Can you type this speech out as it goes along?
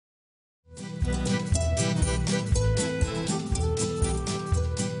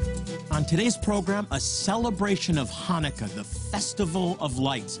On today's program, a celebration of Hanukkah, the Festival of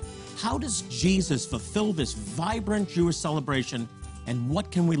Lights. How does Jesus fulfill this vibrant Jewish celebration, and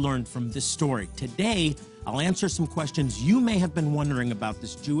what can we learn from this story? Today, I'll answer some questions you may have been wondering about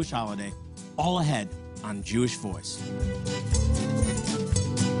this Jewish holiday, all ahead on Jewish Voice.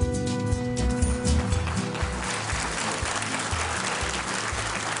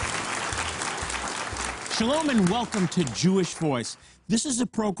 Shalom and welcome to Jewish Voice. This is a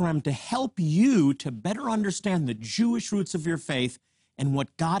program to help you to better understand the Jewish roots of your faith and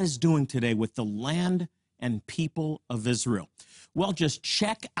what God is doing today with the land and people of Israel. Well, just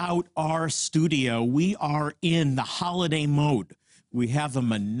check out our studio. We are in the holiday mode. We have a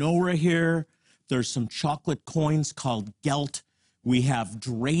menorah here. There's some chocolate coins called gelt. We have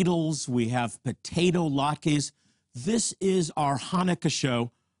dreidels. We have potato latkes. This is our Hanukkah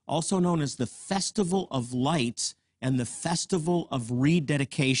show, also known as the Festival of Lights and the Festival of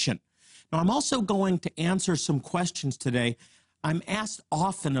Rededication. Now, I'm also going to answer some questions today. I'm asked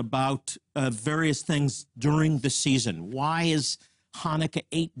often about various things during the season. Why is Hanukkah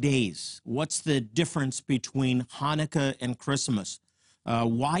 8 days? What's the difference between Hanukkah and Christmas?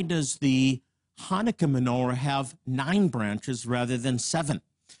 Why does the Hanukkah menorah have 9 branches rather than 7?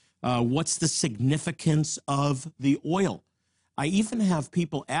 What's the significance of the oil? I even have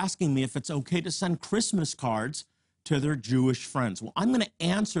people asking me if it's okay to send Christmas cards to their Jewish friends. Well, I'm going to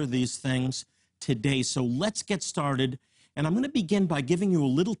answer these things today, so let's get started. And I'm going to begin by giving you a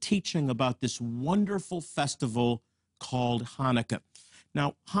little teaching about this wonderful festival called Hanukkah.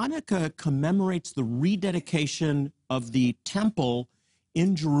 Now, Hanukkah commemorates the rededication of the temple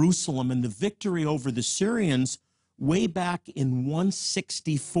in Jerusalem and the victory over the Syrians way back in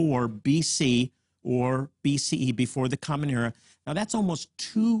 164 BC, or BCE, before the Common Era. Now, that's almost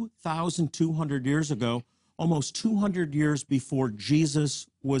 2,200 years ago, almost 200 years before Jesus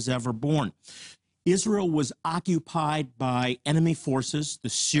was ever born. Israel was occupied by enemy forces,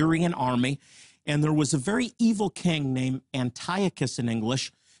 the Syrian army, and there was a very evil king named Antiochus in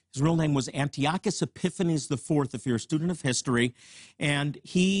English. His real name was Antiochus Epiphanes IV, if you're a student of history, and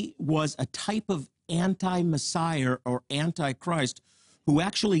he was a type of anti-Messiah or anti-Christ who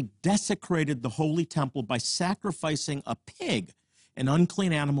actually desecrated the Holy Temple by sacrificing a pig, an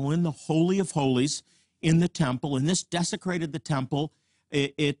unclean animal, in the Holy of Holies in the temple, and this desecrated the temple.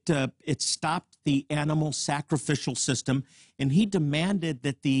 It stopped the animal sacrificial system, and he demanded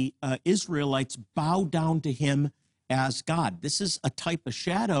that the Israelites bow down to him as God. This is a type, a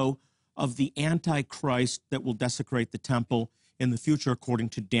shadow of the Antichrist that will desecrate the temple in the future, according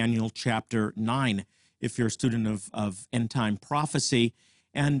to Daniel chapter 9, if you're a student of end-time prophecy.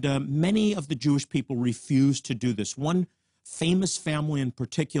 And many of the Jewish people refused to do this. One famous family in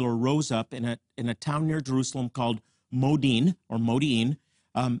particular rose up in a town near Jerusalem called Modin, or Modi'in,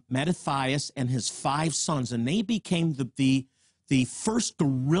 Mattathias and his 5 sons, and they became the first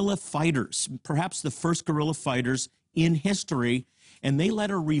guerrilla fighters, perhaps the first guerrilla fighters in history, and they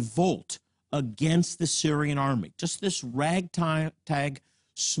led a revolt against the Syrian army. Just this ragtag,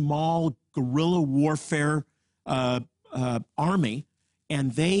 small guerrilla warfare army,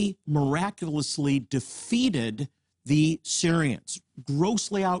 and they miraculously defeated the Syrians,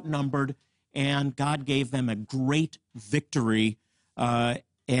 grossly outnumbered, and God gave them a great victory.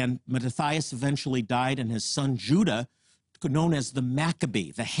 And Mattathias eventually died, and his son Judah, known as the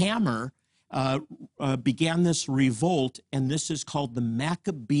Maccabee, the hammer, began this revolt, and this is called the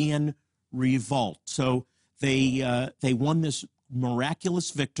Maccabean Revolt. So they won this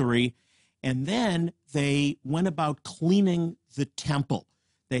miraculous victory, and then they went about cleaning the temple.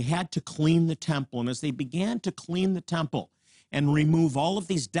 They had to clean the temple, and as they began to clean the temple and remove all of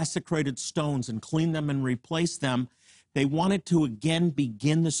these desecrated stones and clean them and replace them, they wanted to again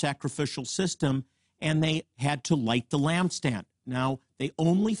begin the sacrificial system, and they had to light the lampstand. Now, they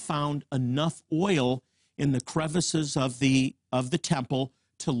only found enough oil in the crevices of the temple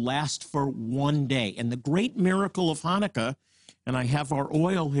to last for 1 day. And the great miracle of Hanukkah, and I have our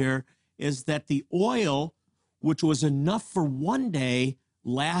oil here, is that the oil, which was enough for 1 day,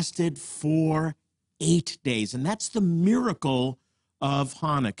 lasted for 8 days. And that's the miracle of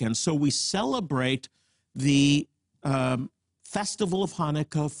Hanukkah. And so we celebrate the festival of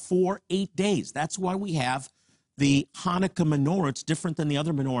Hanukkah for 8 days. That's why we have the Hanukkah menorah. It's different than the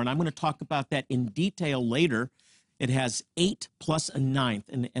other menorah, and I'm going to talk about that in detail later. It has 8 plus a 9th,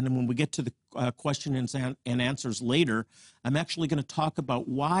 and when we get to the questions and answers later, I'm actually going to talk about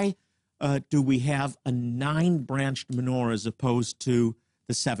why do we have a 9-branched menorah as opposed to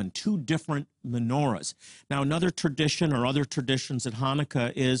the 7, 2 different menorahs. Now, another tradition or other traditions at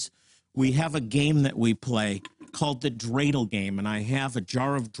Hanukkah is we have a game that we play called the dreidel game, and I have a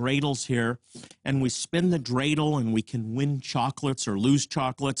jar of dreidels here, and we spin the dreidel, and we can win chocolates or lose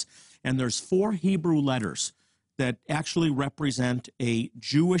chocolates, and there's 4 Hebrew letters that actually represent a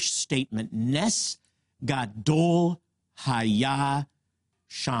Jewish statement, Nes Gadol Haya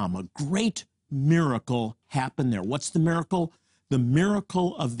Sham. A great miracle happened there. What's the miracle? The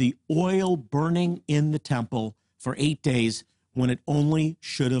miracle of the oil burning in the temple for 8 days when it only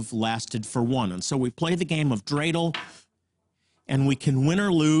should have lasted for 1. And so we play the game of dreidel, and we can win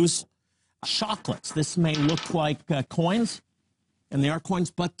or lose chocolates. This may look like coins, and they are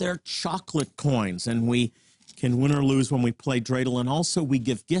coins, but they're chocolate coins, and we can win or lose when we play dreidel. And also we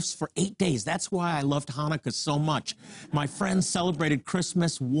give gifts for 8 days. That's why I loved Hanukkah so much. My friends celebrated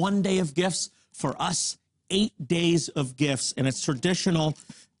Christmas 1 day of gifts. For us, 8 days of gifts, and it's traditional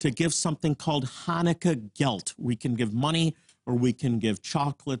to give something called Hanukkah Gelt. We can give money or we can give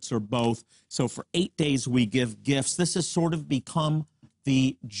chocolates or both. So for 8 days we give gifts. This has sort of become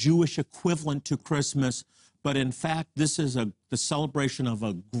the Jewish equivalent to Christmas, but in fact this is the celebration of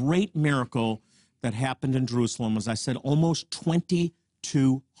a great miracle that happened in Jerusalem, as I said, almost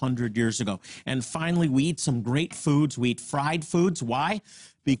 2,200 years ago. And finally, we eat some great foods. We eat fried foods. Why?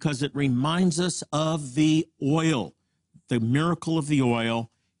 Because it reminds us of the oil, the miracle of the oil.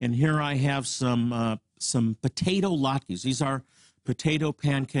 And here I have some potato latkes. These are potato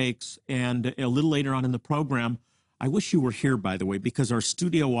pancakes. And a little later on in the program, I wish you were here, by the way, because our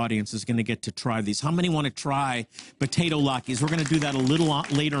studio audience is going to get to try these. How many want to try potato latkes? We're going to do that a little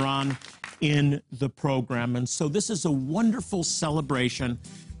later on in the program. And so this is a wonderful celebration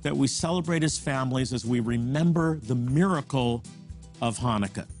that we celebrate as families as we remember the miracle of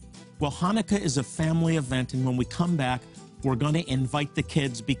Hanukkah. Well, Hanukkah is a family event, and when we come back, we're going to invite the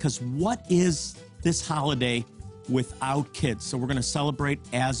kids, because what is this holiday without kids? So we're going to celebrate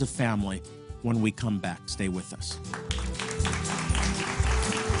as a family when we come back. Stay with us.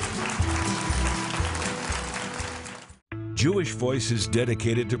 Jewish Voice is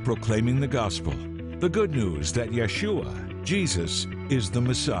dedicated to proclaiming the gospel, the good news that Yeshua, Jesus, is the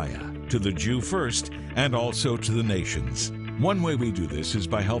Messiah, to the Jew first and also to the nations. One way we do this is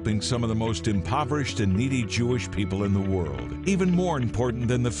by helping some of the most impoverished and needy Jewish people in the world. Even more important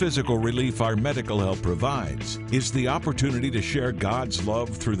than the physical relief our medical help provides is the opportunity to share God's love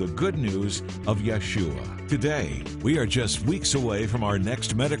through the good news of Yeshua. Today, we are just weeks away from our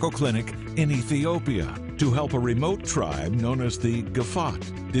next medical clinic in Ethiopia to help a remote tribe known as the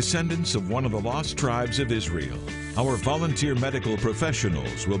Gafat, descendants of one of the lost tribes of Israel. Our volunteer medical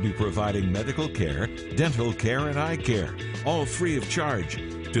professionals will be providing medical care, dental care, and eye care, all free of charge,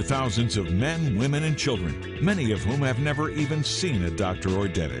 to thousands of men, women, and children, many of whom have never even seen a doctor or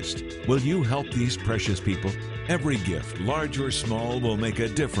dentist. Will you help these precious people? Every gift, large or small, will make a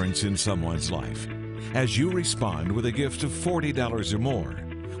difference in someone's life. As you respond with a gift of $40 or more,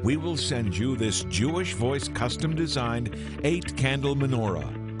 we will send you this Jewish Voice custom-designed 8-candle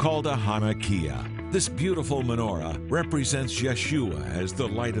menorah called a Hanukkah. This beautiful menorah represents Yeshua as the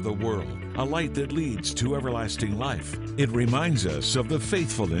light of the world, a light that leads to everlasting life. It reminds us of the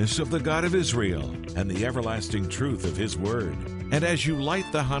faithfulness of the God of Israel and the everlasting truth of His Word. And as you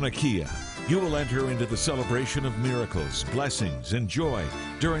light the Hanukkah, you will enter into the celebration of miracles, blessings, and joy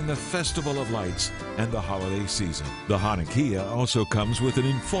during the Festival of Lights and the holiday season. The Hanukkah also comes with an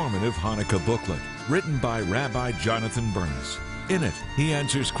informative Hanukkah booklet written by Rabbi Jonathan Bernis. In it, he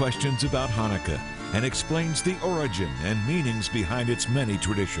answers questions about Hanukkah and explains the origin and meanings behind its many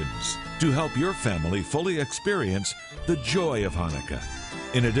traditions to help your family fully experience the joy of Hanukkah.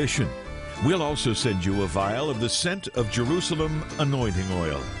 In addition, we'll also send you a vial of the Scent of Jerusalem anointing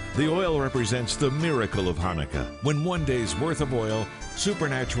oil. The oil represents the miracle of Hanukkah, when 1 day's worth of oil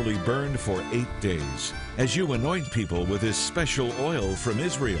supernaturally burned for 8 days. As you anoint people with this special oil from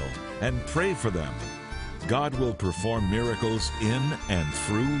Israel and pray for them, God will perform miracles in and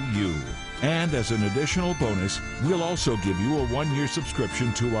through you. And as an additional bonus, we'll also give you a 1-year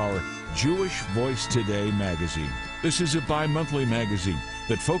subscription to our Jewish Voice Today magazine. This is a bi-monthly magazine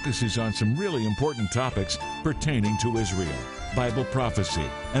that focuses on some really important topics pertaining to Israel, Bible prophecy,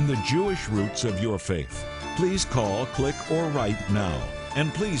 and the Jewish roots of your faith. Please call, click, or write now,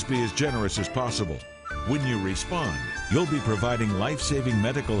 and please be as generous as possible. When you respond, you'll be providing life-saving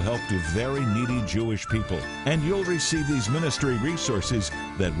medical help to very needy Jewish people, and you'll receive these ministry resources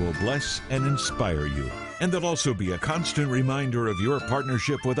that will bless and inspire you. And they'll also be a constant reminder of your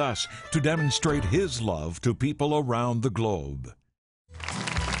partnership with us to demonstrate His love to people around the globe.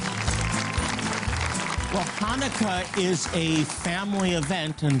 Well, Hanukkah is a family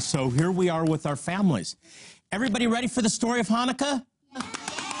event, and so here we are with our families. Everybody ready for the story of Hanukkah?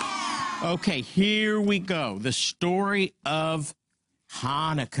 Okay, here we go. The story of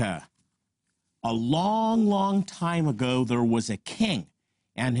Hanukkah. A long, long time ago, there was a king,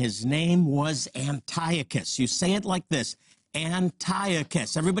 and his name was Antiochus. You say it like this,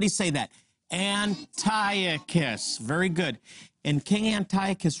 Antiochus. Everybody say that. Antiochus. Very good. And King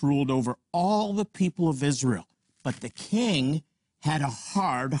Antiochus ruled over all the people of Israel. But the king had a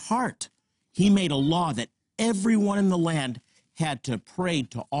hard heart. He made a law that everyone in the land had to pray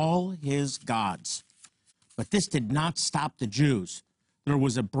to all his gods. But this did not stop the Jews. There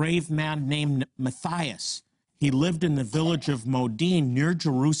was a brave man named Matthias. He lived in the village of Modin near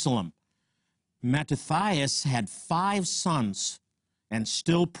Jerusalem. Matthias had 5 sons and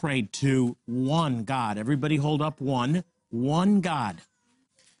still prayed to one God. Everybody hold up one God.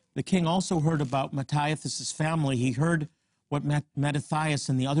 The king also heard about Matthias' family. He heard what Matthias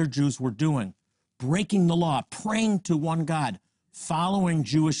and the other Jews were doing, breaking the law, praying to one God, following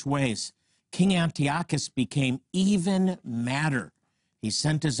Jewish ways. King Antiochus became even madder. He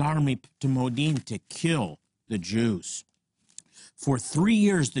sent his army to Modin to kill the Jews. For 3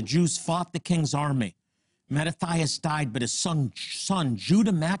 years, the Jews fought the king's army. Matthias died, but his son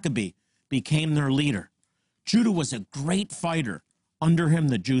Judah Maccabee became their leader. Judah was a great fighter. Under him,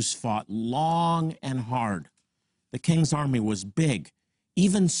 the Jews fought long and hard. The king's army was big.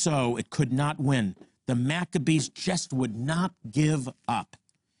 Even so, it could not win. The Maccabees just would not give up.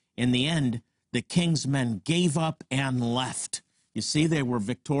 In the end, the king's men gave up and left. You see, they were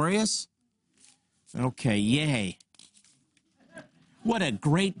victorious? Okay, yay. What a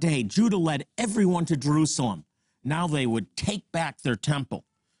great day. Judah led everyone to Jerusalem. Now they would take back their temple.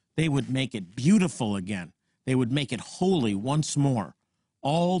 They would make it beautiful again. They would make it holy once more.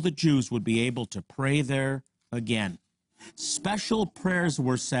 All the Jews would be able to pray there again. Special prayers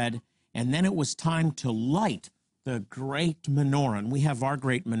were said, and then it was time to light the great menorah. And we have our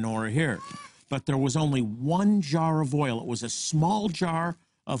great menorah here. But there was only 1 jar of oil. It was a small jar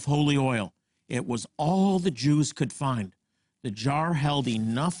of holy oil. It was all the Jews could find. The jar held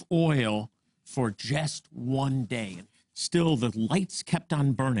enough oil for just 1 day. Still, the lights kept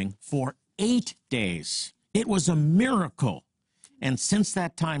on burning for 8 days. It was a miracle. And since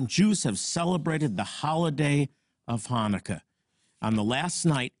that time, Jews have celebrated the holiday of Hanukkah. On the last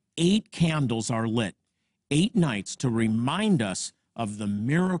night, 8 candles are lit, 8 nights to remind us of the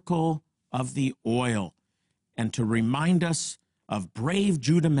miracle of the oil and to remind us of brave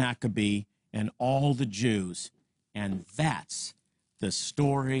Judah Maccabee and all the Jews. And that's the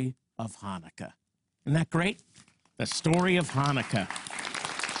story of Hanukkah. Isn't that great? The story of Hanukkah.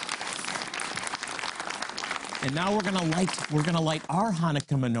 And now we're gonna light our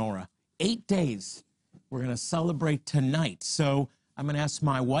Hanukkah menorah. 8 days. We're gonna celebrate tonight. So I'm gonna ask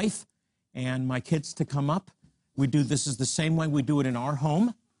my wife and my kids to come up. This is the same way we do it in our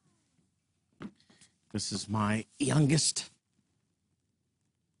home. This is my youngest.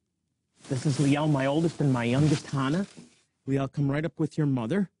 This is Liel, my oldest, and my youngest, Hannah. Liel, come right up with your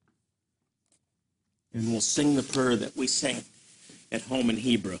mother. And we'll sing the prayer that we sing at home in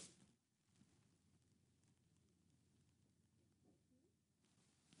Hebrew.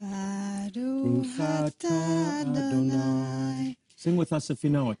 Baruch atah Adonai. Sing with us if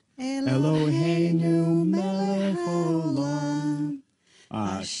you know it. Eloheinu melech olam,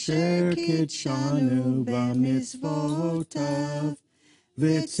 asher kitshanu b'mitzvotav,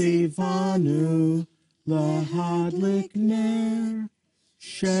 v'tzivanu lahadlik ner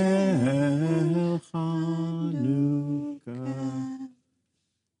shel Chanukah.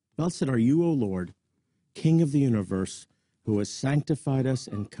 Blessed are you, O Lord, King of the universe, who has sanctified us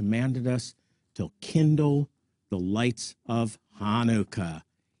and commanded us to kindle the lights of Hanukkah.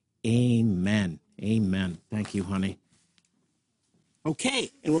 Amen. Amen. Thank you, honey. Okay,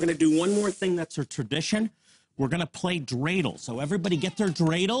 and we're going to do one more thing that's a tradition. We're going to play dreidel. So everybody get their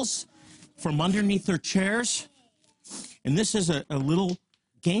dreidels from underneath their chairs. And this is a little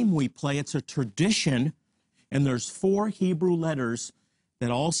game we play. It's a tradition, and there's 4 Hebrew letters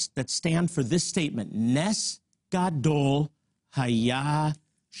that stand for this statement: Nes Gadol Haya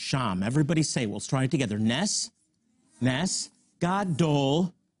Sham. Everybody say, let's try it together. Nes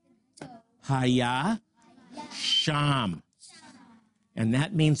Gadol Haya Sham. And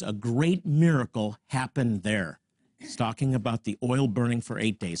that means a great miracle happened there. It's talking about the oil burning for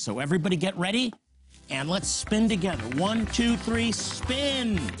 8 days. So everybody get ready, and let's spin together. 1, 2, 3,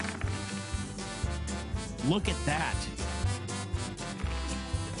 spin. Look at that.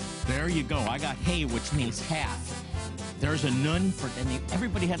 There you go. I got hay, which means half. There's a nun, and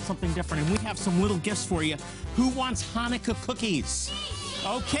everybody had something different. And we have some little gifts for you. Who wants Hanukkah cookies?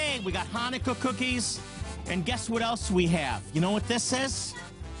 Okay, we got Hanukkah cookies. And guess what else we have? You know what this is?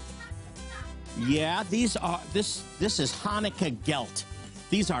 Yeah, this is Hanukkah Geld.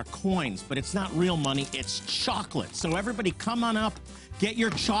 These are coins, but it's not real money, it's chocolate. So everybody come on up, get your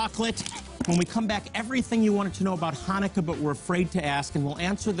chocolate. When we come back, everything you wanted to know about Hanukkah but were afraid to ask, and we'll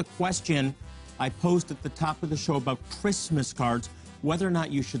answer the question I posed at the top of the show about Christmas cards, whether or not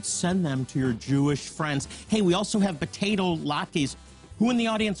you should send them to your Jewish friends. Hey, we also have potato latkes. Who in the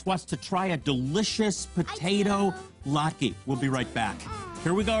audience wants to try a delicious potato latke? We'll be right back.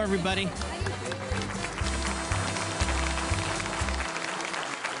 Here we go, everybody.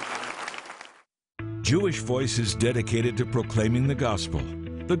 Jewish Voice is dedicated to proclaiming the gospel,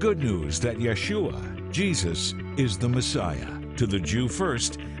 the good news that Yeshua, Jesus, is the Messiah, to the Jew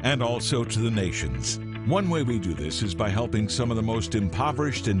first and also to the nations. One way we do this is by helping some of the most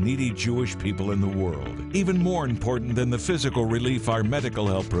impoverished and needy Jewish people in the world. Even more important than the physical relief our medical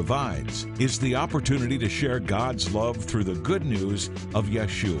help provides is the opportunity to share God's love through the good news of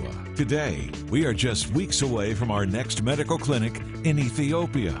Yeshua. Today, we are just weeks away from our next medical clinic in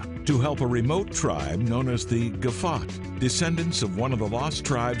Ethiopia to help a remote tribe known as the Gafat, descendants of one of the lost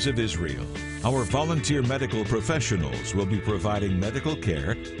tribes of Israel. Our volunteer medical professionals will be providing medical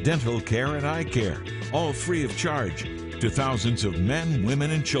care, dental care, and eye care, all free of charge, to thousands of men,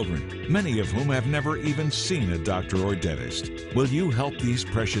 women, and children, many of whom have never even seen a doctor or dentist. Will you help these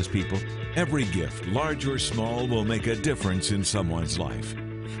precious people? Every gift, large or small, will make a difference in someone's life.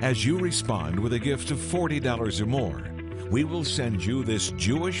 As you respond with a gift of $40 or more, we will send you this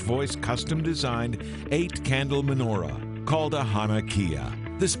Jewish Voice custom-designed 8-candle menorah called a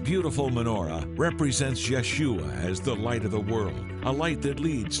Hanukkah. This beautiful menorah represents Yeshua as the light of the world, a light that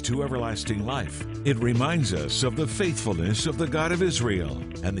leads to everlasting life. It reminds us of the faithfulness of the God of Israel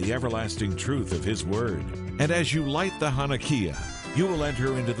and the everlasting truth of His Word. And as you light the Hanukkah, you will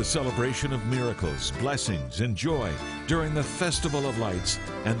enter into the celebration of miracles, blessings, and joy during the Festival of Lights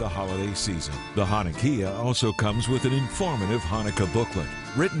and the holiday season. The Hanukkah also comes with an informative Hanukkah booklet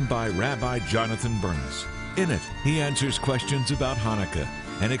written by Rabbi Jonathan Bernis. In it, he answers questions about Hanukkah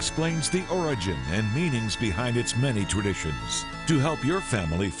and explains the origin and meanings behind its many traditions to help your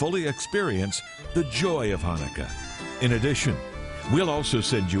family fully experience the joy of Hanukkah. In addition, we'll also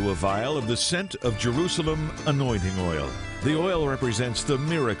send you a vial of the Scent of Jerusalem anointing oil. The oil represents the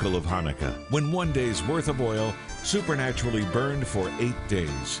miracle of Hanukkah, when 1 day's worth of oil supernaturally burned for 8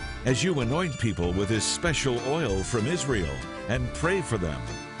 days. As you anoint people with this special oil from Israel and pray for them,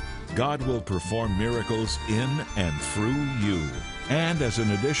 God will perform miracles in and through you. And as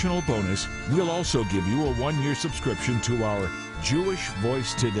an additional bonus, we'll also give you a 1-year subscription to our Jewish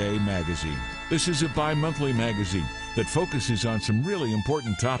Voice Today magazine. This is a bi-monthly magazine that focuses on some really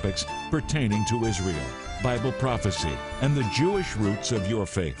important topics pertaining to Israel, Bible prophecy, and the Jewish roots of your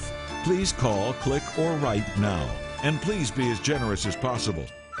faith. Please call, click, or write now, and please be as generous as possible.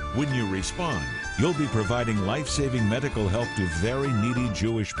 When you respond, you'll be providing life-saving medical help to very needy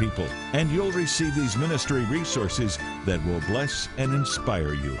Jewish people, and you'll receive these ministry resources that will bless and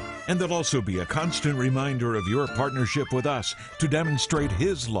inspire you. And they'll also be a constant reminder of your partnership with us to demonstrate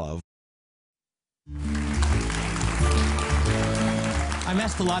His love. I'm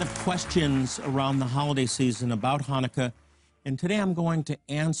asked a lot of questions around the holiday season about Hanukkah, and today I'm going to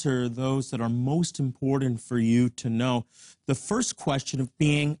answer those that are most important for you to know. The first question of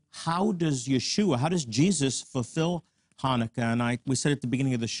being, how does Jesus fulfill Hanukkah? And we said at the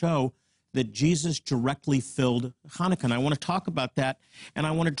beginning of the show that Jesus directly filled Hanukkah, and I want to talk about that, and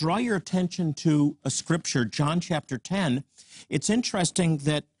I want to draw your attention to a scripture, John chapter 10. It's interesting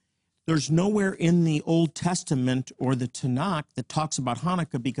that there's nowhere in the Old Testament or the Tanakh that talks about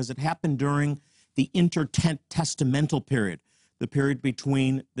Hanukkah because it happened during the intertestamental period, the period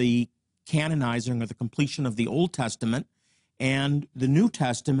between the canonizing or the completion of the Old Testament and the New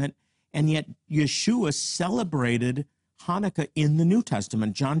Testament, and yet Yeshua celebrated Hanukkah in the New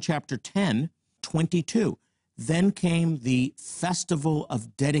Testament. John chapter 10, 22. Then came the festival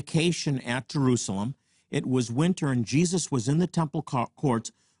of dedication at Jerusalem. It was winter, and Jesus was in the temple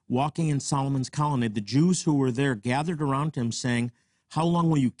courts, walking in Solomon's colonnade. The Jews who were there gathered around him, saying, "How long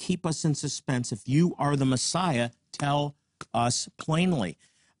will you keep us in suspense? If you are the Messiah, tell us plainly."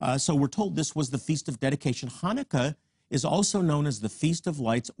 So we're told this was the Feast of Dedication. Hanukkah is also known as the Feast of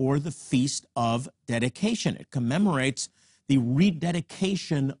Lights or the Feast of Dedication. It commemorates the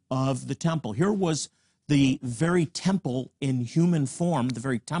rededication of the temple. Here was the very temple in human form, the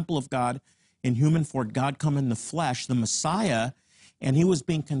very temple of God in human form, God come in the flesh, the Messiah, and he was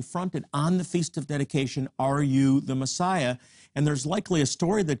being confronted on the Feast of Dedication, are you the Messiah? And there's likely a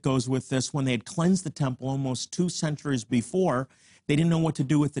story that goes with this. When they had cleansed the temple almost 2 centuries before, they didn't know what to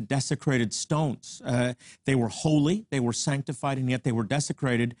do with the desecrated stones. They were holy, they were sanctified, and yet they were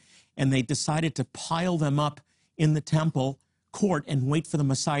desecrated. and they decided to pile them up in the temple court and wait for the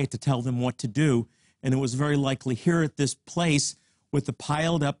Messiah to tell them what to do. And it was very likely here at this place with the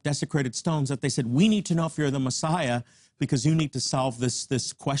piled up desecrated stones that they said, we need to know if you're the Messiah because you need to solve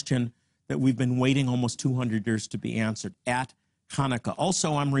this question that we've been waiting almost 200 years to be answered at Hanukkah.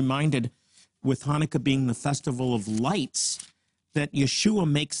 Also, I'm reminded with Hanukkah being the festival of lights that Yeshua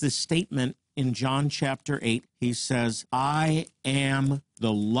makes this statement in John chapter 8. He says, I am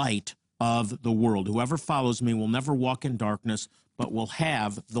the light of the world. Whoever follows me will never walk in darkness, but will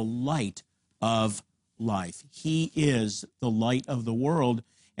have the light of life. He is the light of the world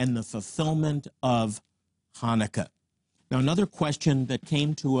and the fulfillment of Hanukkah. Now, another question that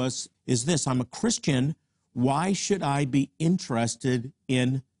came to us is this. I'm a Christian. Why should I be interested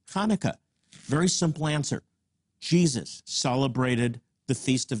in Hanukkah? Very simple answer. Jesus celebrated the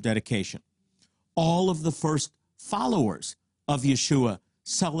Feast of Dedication. All of the first followers of Yeshua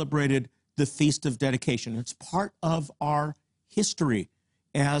celebrated the Feast of Dedication. It's part of our history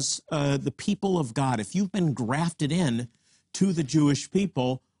as the people of God. If you've been grafted in to the Jewish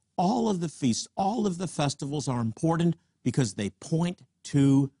people, all of the feasts, all of the festivals are important because they point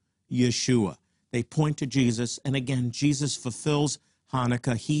to Yeshua. They point to Jesus. And again, Jesus fulfills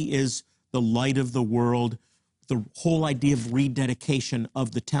Hanukkah. He is the light of the world. The whole idea of rededication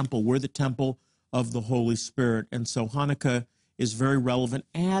of the temple. We're the temple of the Holy Spirit. And so Hanukkah is very relevant,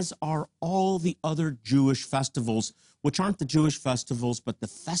 as are all the other Jewish festivals, which aren't the Jewish festivals, but the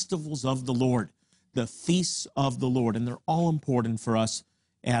festivals of the Lord, the feasts of the Lord. And they're all important for us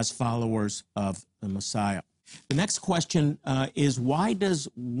as followers of the Messiah. The next question is, why does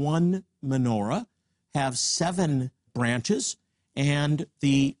one menorah have 7 branches and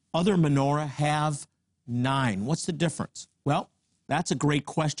the other menorah have 9? What's the difference? Well, that's a great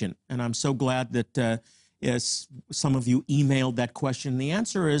question, and I'm so glad that some of you emailed that question. The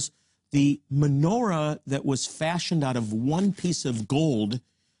answer is the menorah that was fashioned out of one piece of gold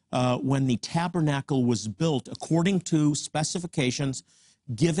when the tabernacle was built, according to specifications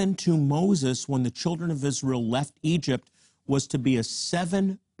given to Moses when the children of Israel left Egypt, was to be a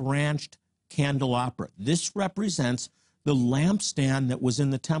 7-branched candelabra. This represents the lampstand that was in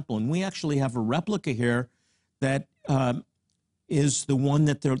the temple, and we actually have a replica here that is the one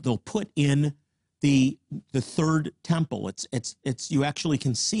that they'll put in the third temple. It's you actually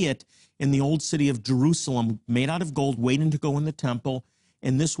can see it in the old city of Jerusalem, made out of gold, waiting to go in the temple,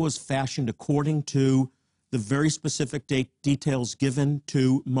 and this was fashioned according to the very specific details given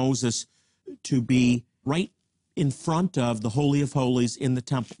to Moses to be right in front of the Holy of Holies in the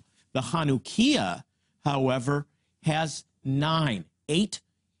temple. The Hanukkah, however, has 9, 8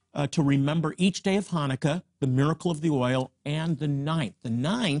 to remember each day of Hanukkah, the miracle of the oil, and the 9th. The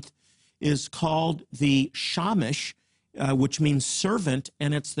 9th is called the Shamash, which means servant,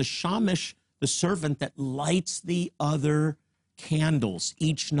 and it's the Shamash, the servant, that lights the other candles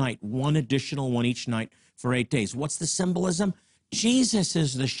each night, one additional one each night for 8 days. What's the symbolism? Jesus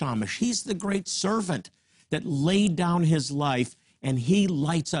is the Shamash. He's the great servant that laid down his life, and he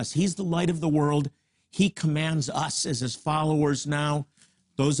lights us. He's the light of the world. He commands us as his followers now,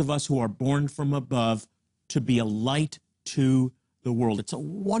 those of us who are born from above, to be a light to the world. It's a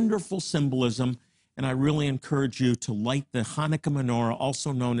wonderful symbolism, and I really encourage you to light the Hanukkah menorah,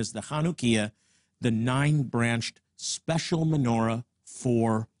 also known as the Hanukkah, the 9-branched special menorah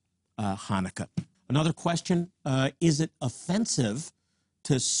for Hanukkah. Another question, is it offensive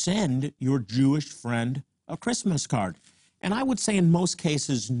to send your Jewish friend a Christmas card? And I would say in most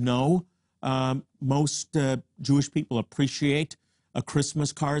cases, no. Most Jewish people appreciate a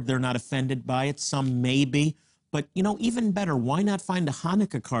Christmas card. They're not offended by it. Some may be. But, you know, even better, why not find a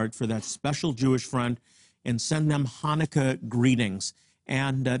Hanukkah card for that special Jewish friend and send them Hanukkah greetings?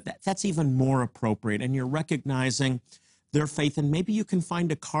 And that's even more appropriate. And you're recognizing their faith, and maybe you can find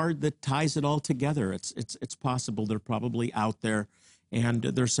a card that ties it all together. It's possible. They're probably out there. And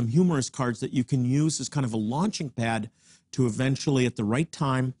there's some humorous cards that you can use as kind of a launching pad to eventually, at the right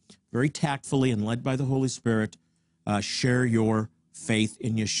time, very tactfully and led by the Holy Spirit, share your faith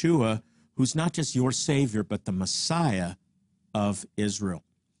in Yeshua, who's not just your Savior, but the Messiah of Israel.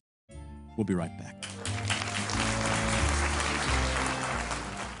 We'll be right back.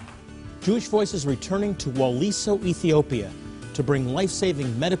 Jewish Voice is returning to Waliso, Ethiopia, to bring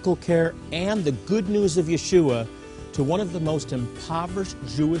life-saving medical care and the good news of Yeshua to one of the most impoverished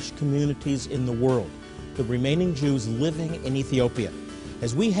Jewish communities in the world, the remaining Jews living in Ethiopia.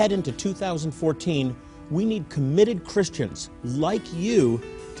 As we head into 2014, we need committed Christians like you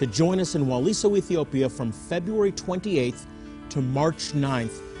to join us in Waliso, Ethiopia from February 28th to March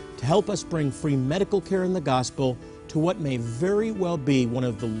 9th to help us bring free medical care in the gospel to what may very well be one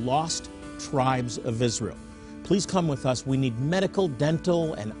of the lost tribes of Israel. Please come with us. We need medical,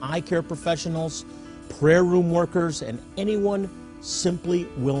 dental, and eye care professionals, prayer room workers, and anyone simply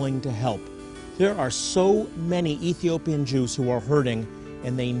willing to help. There are so many Ethiopian Jews who are hurting,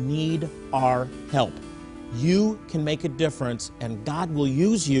 and they need our help. You can make a difference, and God will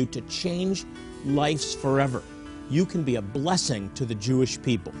use you to change lives forever. You can be a blessing to the Jewish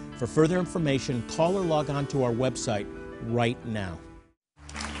people. For further information, call or log on to our website right now.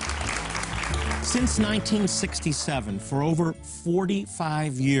 Since 1967, for over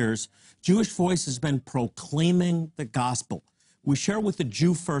 45 years, Jewish Voice has been proclaiming the gospel. We share with the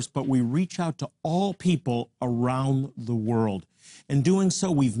Jew first, but we reach out to all people around the world. In doing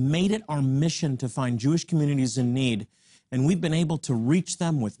so, we've made it our mission to find Jewish communities in need, and we've been able to reach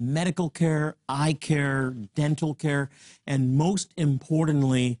them with medical care, eye care, dental care, and most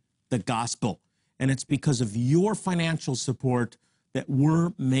importantly, the gospel. And it's because of your financial support that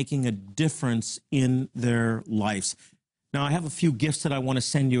we're making a difference in their lives. Now, I have a few gifts that I want to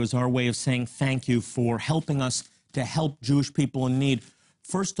send you as our way of saying thank you for helping us to help Jewish people in need.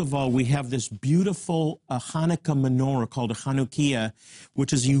 First of all, we have this beautiful Hanukkah menorah called a Chanukiah,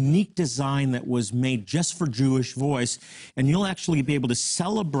 which is a unique design that was made just for Jewish Voice. And you'll actually be able to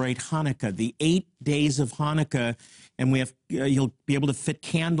celebrate Hanukkah, the 8 days of Hanukkah, and you'll be able to fit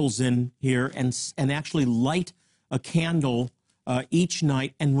candles in here and actually light a candle each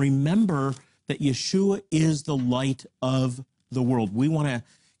night and remember that Yeshua is the light of the world. We want to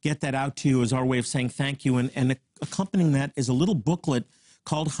get that out to you as our way of saying thank you. And accompanying that is a little booklet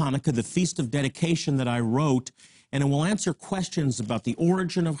called Hanukkah, the Feast of Dedication, that I wrote, and it will answer questions about the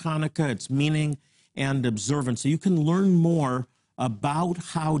origin of Hanukkah, its meaning, and observance. So you can learn more about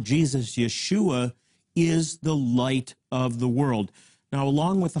how Jesus, Yeshua, is the light of the world. Now,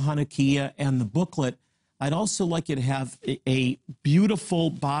 along with the Hanukkah and the booklet, I'd also like you to have a beautiful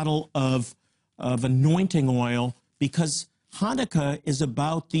bottle of anointing oil, because Hanukkah is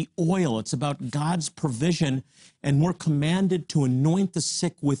about the oil. It's about God's provision, and we're commanded to anoint the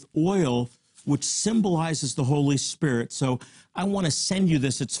sick with oil, which symbolizes the Holy Spirit. So I want to send you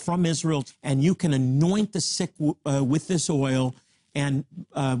this. It's from Israel, and you can anoint the sick with this oil, and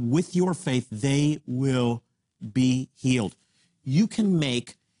with your faith, they will be healed. You can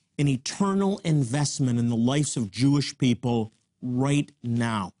make an eternal investment in the lives of Jewish people right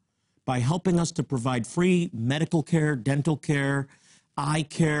now by helping us to provide free medical care, dental care, eye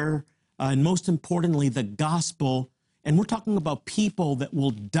care, and most importantly, the gospel. And we're talking about people that will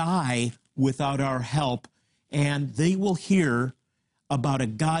die without our help, and they will hear about a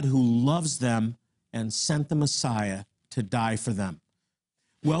God who loves them and sent the Messiah to die for them.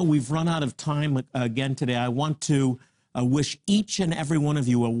 Well, we've run out of time again today. I want to wish each and every one of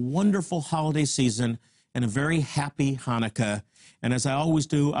you a wonderful holiday season and a very happy Hanukkah. And as I always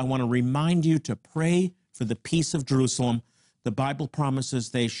do, I want to remind you to pray for the peace of Jerusalem. The Bible promises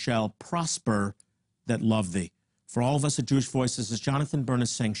they shall prosper that love thee. For all of us at Jewish Voice, this is Jonathan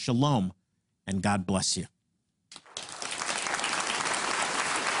Bernis saying shalom, and God bless you.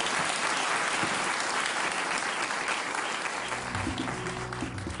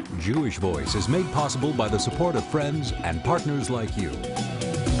 Jewish Voice is made possible by the support of friends and partners like you.